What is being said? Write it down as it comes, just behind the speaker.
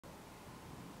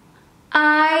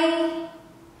I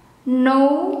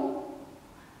know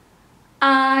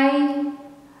I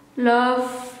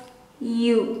love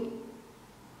you.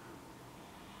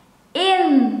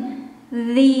 In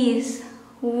this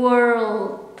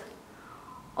world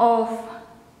of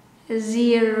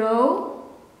zero,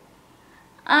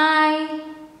 I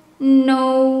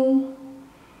know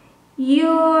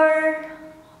you're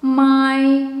my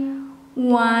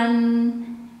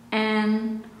one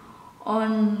and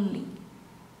only.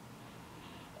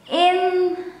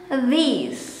 In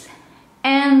this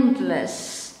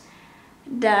endless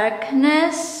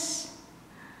darkness,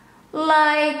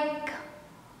 like,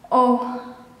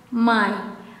 oh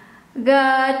my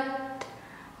God,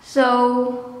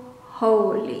 so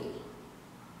holy.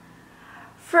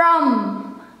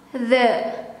 From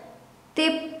the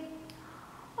tip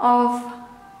of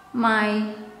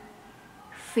my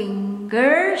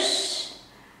fingers,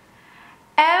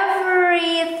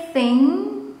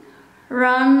 everything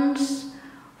runs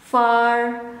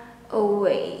far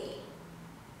away.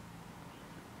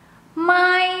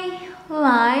 My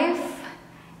life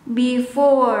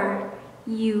before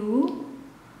you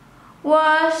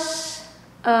was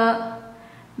a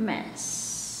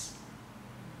mess.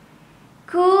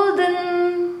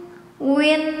 Couldn't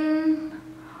win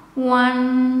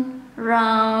one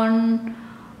round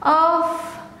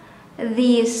of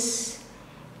this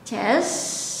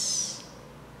chess.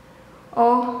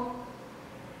 Oh,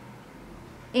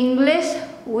 English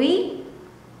we,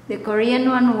 the Korean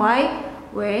one why,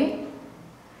 where.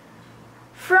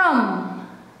 From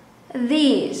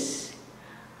this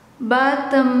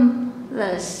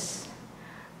bottomless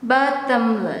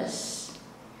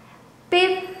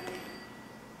pit,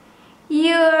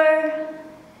 you're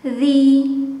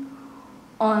the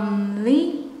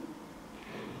only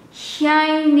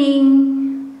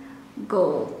shining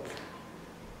gold.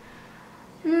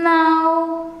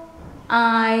 Now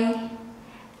I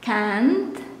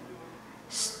can't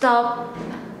stop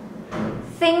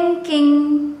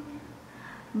thinking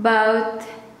about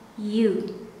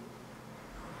you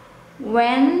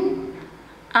when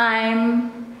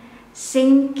I'm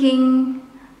sinking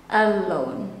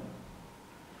alone.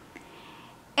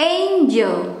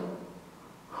 Angel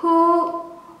who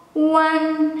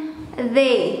one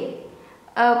day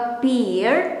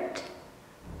appeared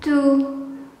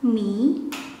to me,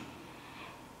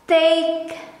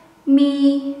 take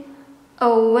me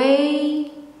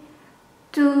away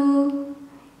to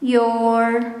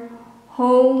your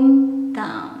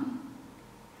hometown.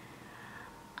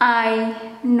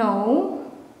 I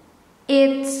know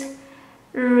it's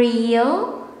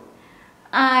real,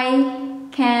 I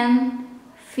can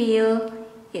feel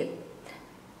it.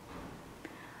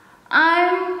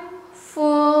 I'm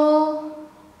full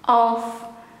of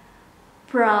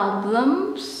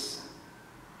problems,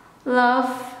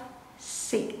 love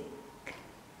sick.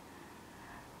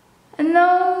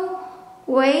 No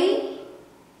way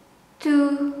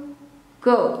to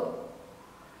go.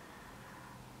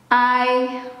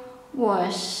 I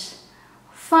was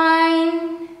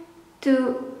fine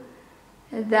to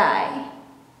die.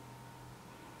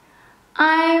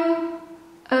 I'm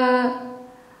a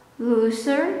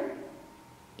loser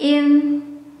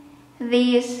in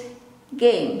this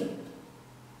game.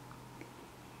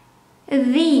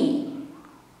 The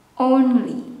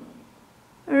only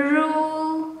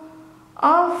rule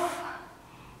of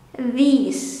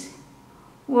this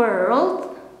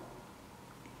world,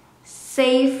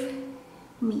 save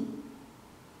me.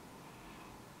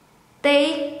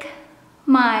 Take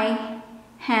my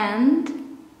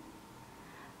hand,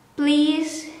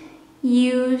 please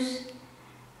use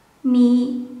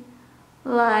me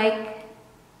like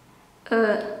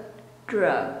a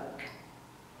drug.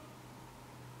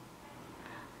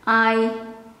 I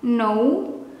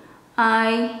know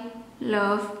I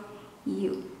love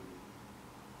you.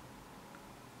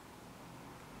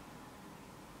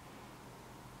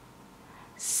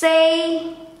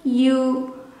 Say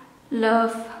you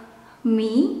love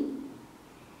me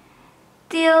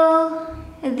till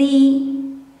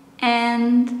the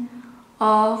end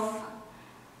of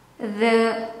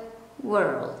the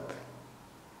world.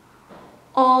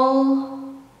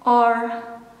 All or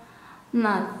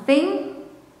nothing.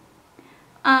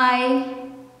 I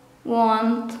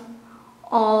want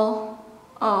all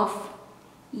of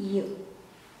you.